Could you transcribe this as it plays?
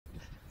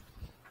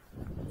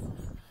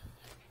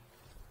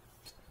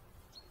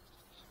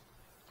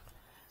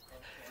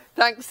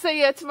Thanks,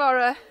 see you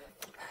tomorrow.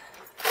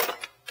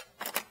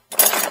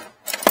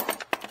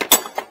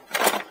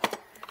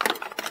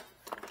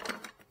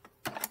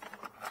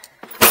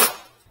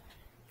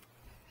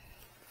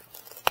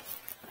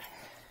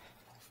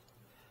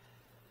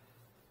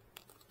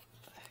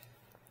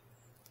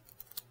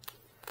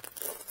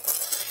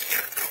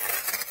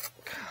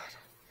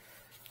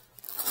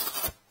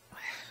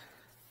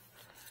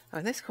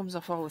 And this comes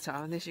off all the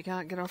time, and this you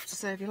can't get off to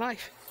save your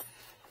life.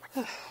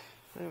 There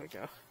we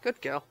go. Good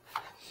girl.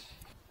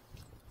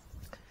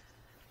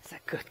 It's a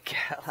good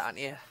girl, aren't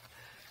you?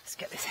 Let's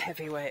get this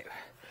heavyweight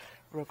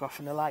rug off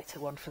and a lighter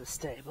one for the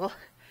stable.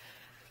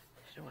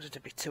 We don't want it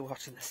to be too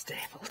hot in the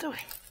stable, do we?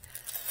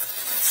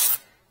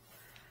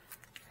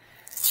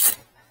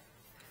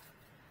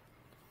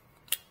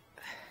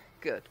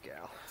 Good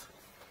girl.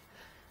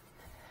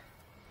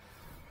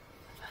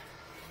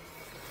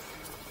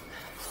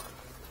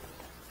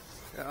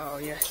 Oh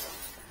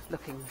yes,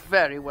 looking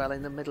very well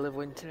in the middle of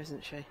winter,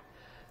 isn't she?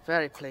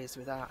 Very pleased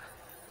with that.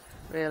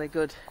 Really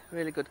good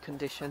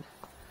condition.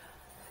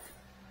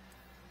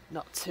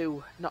 Not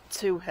too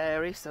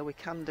hairy, so we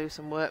can do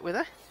some work with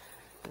her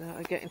without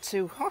her getting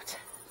too hot.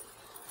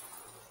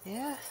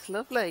 Yes,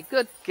 lovely.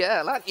 Good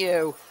girl, aren't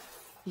you?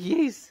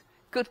 Yes,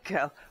 good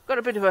girl. Got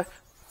a bit of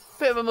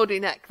a muddy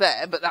neck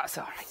there, but that's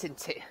all right,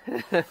 isn't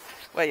it?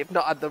 Where you've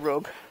not had the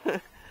rub.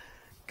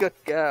 Good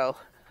girl.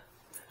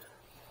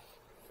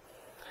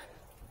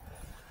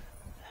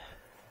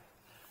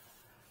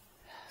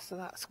 So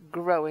that's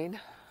growing.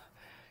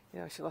 You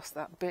know, she lost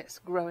that bit. It's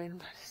growing,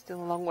 but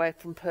still a long way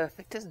from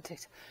perfect, isn't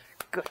it?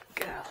 Good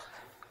girl.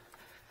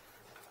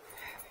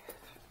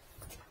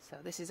 So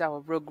this is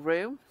our rug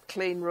room.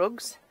 Clean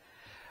rugs.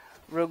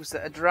 Rugs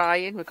that are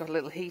drying. We've got a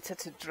little heater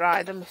to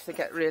dry them if they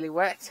get really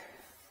wet.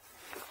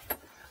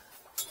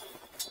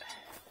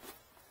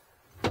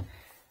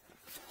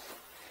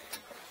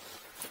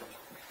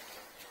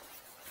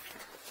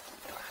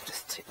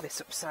 This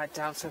upside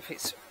down, so if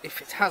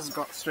it has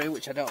got through,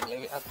 which I don't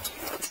believe it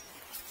has,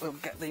 we'll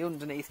get the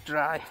underneath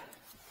dry.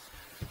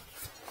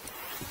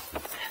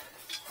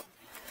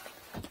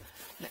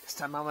 Next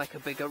time I'll make a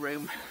bigger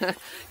room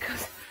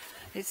because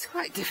it's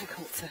quite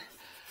difficult to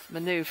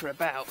manoeuvre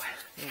about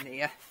in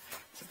here.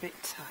 It's a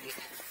bit tight.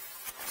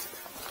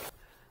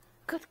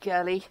 Good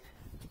girlie.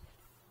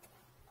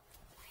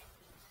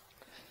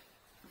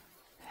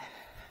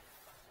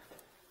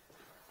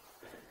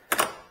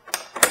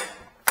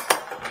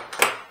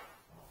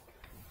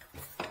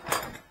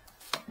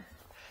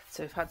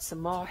 So we've had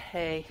some more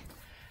hay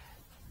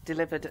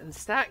delivered and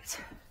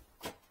stacked,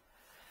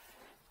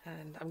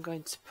 and I'm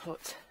going to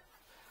put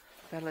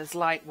Bella's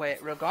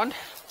lightweight rug on.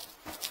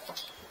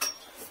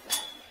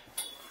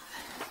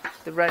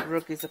 The red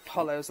rug is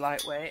Apollo's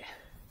lightweight.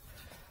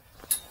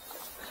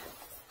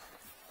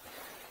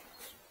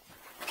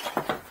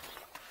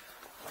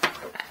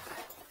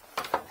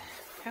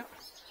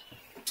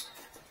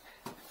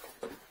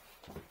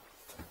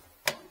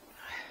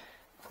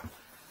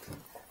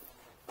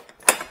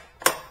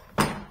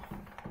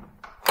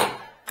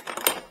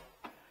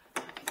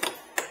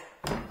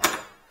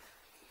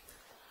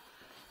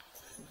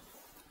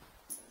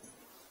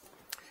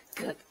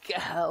 Good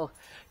girl.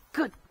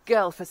 Good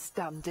girl for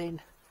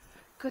standing.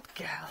 Good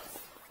girl.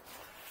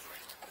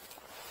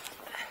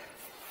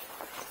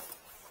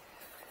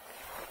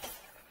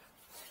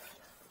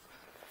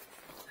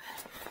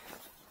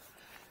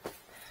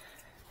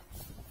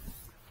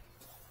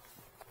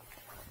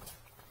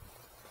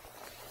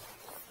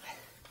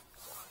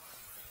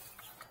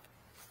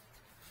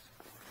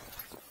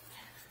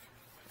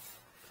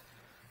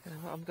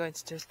 And what I'm going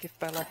to do is give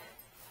Bella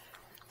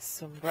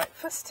some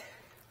breakfast.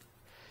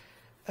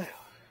 Oh,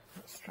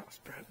 that strap's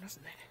broken,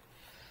 hasn't it?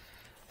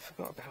 I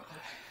forgot about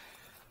that.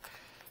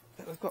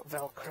 But we've got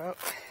Velcro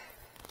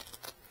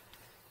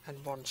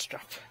and one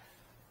strap.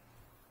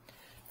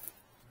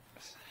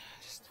 So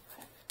just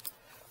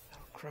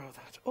Velcro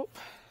that up.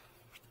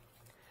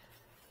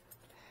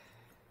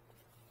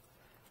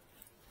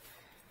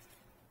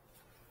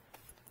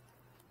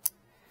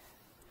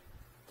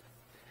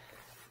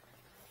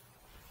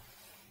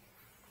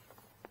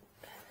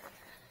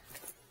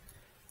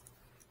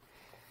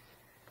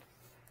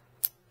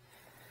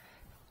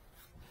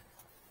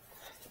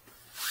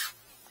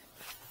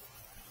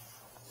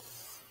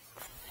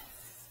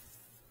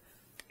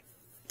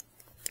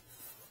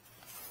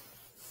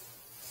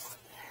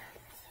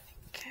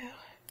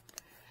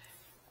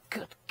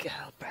 Good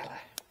girl, Bella.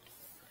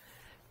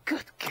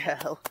 Good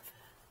girl.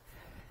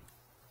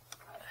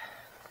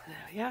 There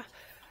we are.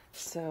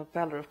 So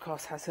Bella, of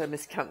course, has her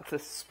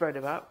miscanthus spread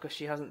about because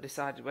she hasn't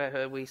decided where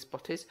her wee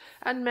spot is,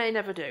 and may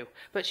never do.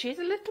 But she's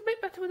a little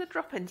bit better with the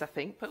drop-ins, I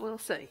think, but we'll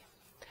see.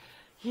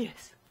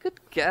 Yes, good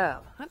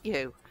girl, aren't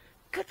you?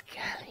 Good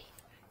girlie.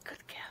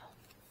 Good girl.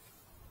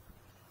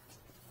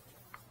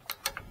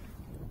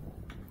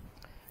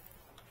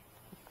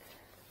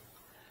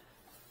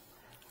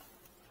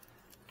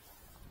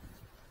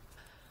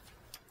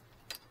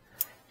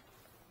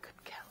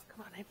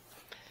 Come on in.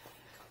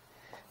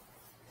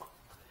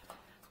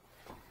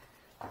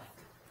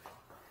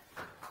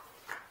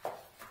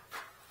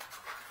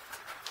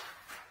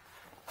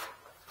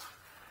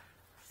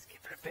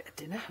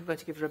 dinner. I'm going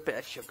to give her a bit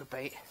of sugar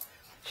beet.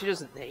 She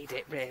doesn't need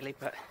it really,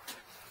 but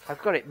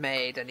I've got it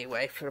made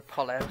anyway for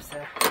Apollo,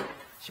 so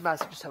she might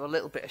as well just have a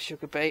little bit of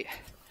sugar beet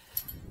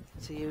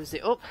to use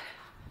it up,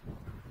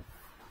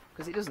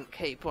 because it doesn't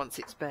keep once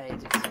it's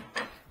made. It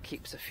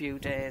keeps a few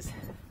days,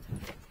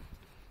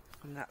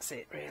 and that's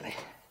it really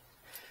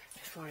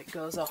before it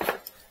goes off. Of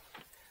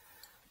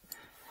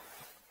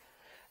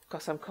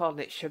course, I'm calling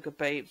it sugar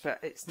beet, but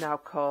it's now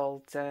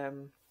called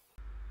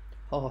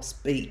horse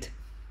beet.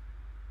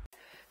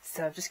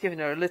 So I've just given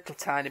her a little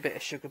tiny bit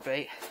of sugar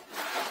beet.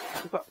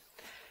 We've got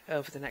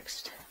over the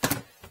next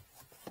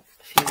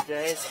few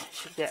days,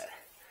 she'll get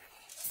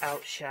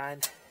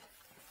outshine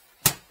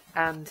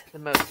and the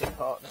most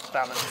important,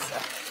 balancer,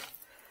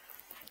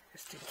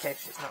 just in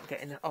case she's not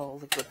getting all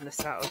the goodness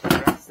out of the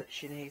grass that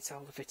she needs,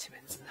 all the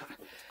vitamins and that.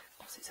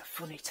 Because it's a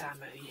funny time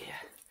of year.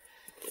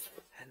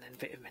 And then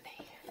vitamin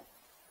E.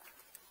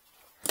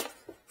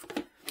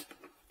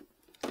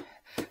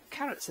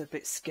 Carrots are a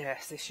bit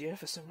scarce this year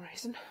for some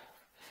reason.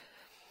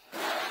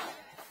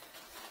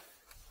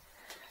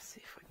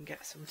 See if we can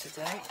get some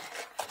today.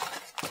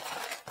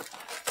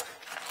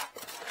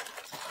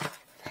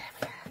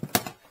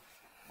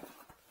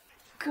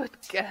 Good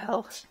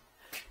girl.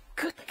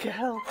 Good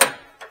girl.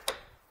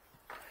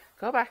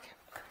 Go back.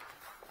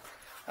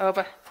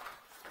 Over.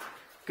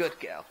 Good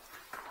girl.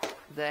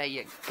 There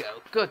you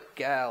go. Good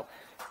girl.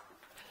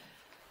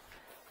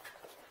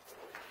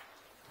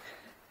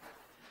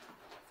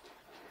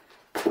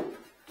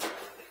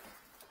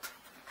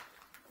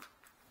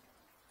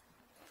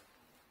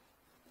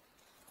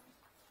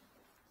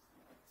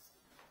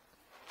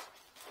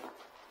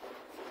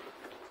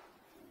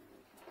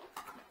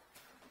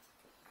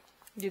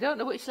 You don't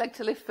know which leg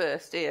to lift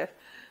first, do you?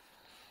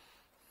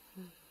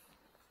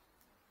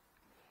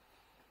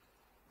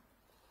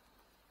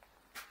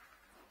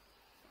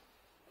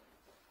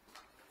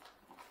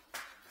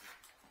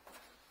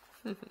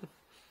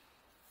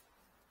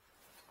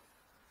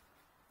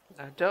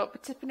 Now don't be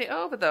tipping it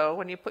over though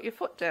when you put your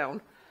foot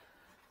down.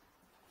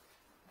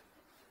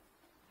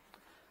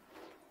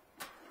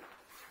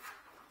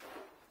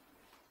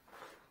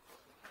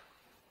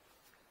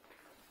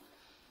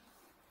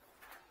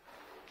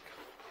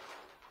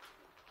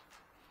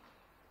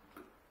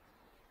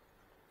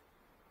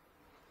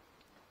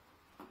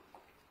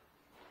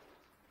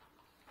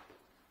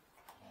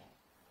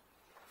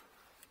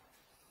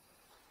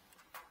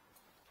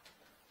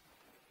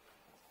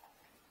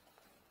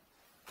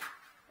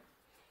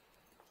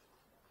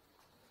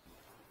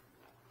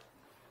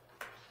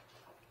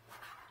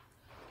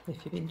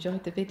 If you've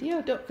enjoyed the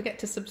video, don't forget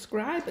to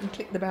subscribe and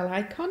click the bell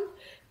icon.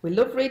 We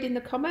love reading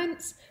the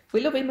comments,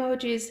 we love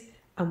emojis,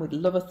 and we'd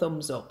love a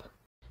thumbs up.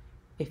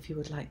 If you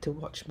would like to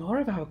watch more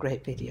of our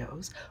great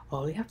videos,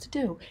 all you have to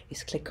do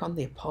is click on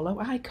the Apollo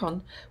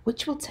icon,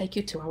 which will take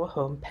you to our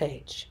home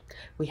page.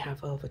 We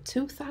have over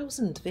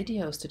 2,000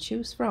 videos to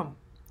choose from.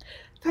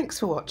 Thanks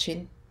for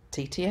watching.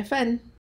 TTFN.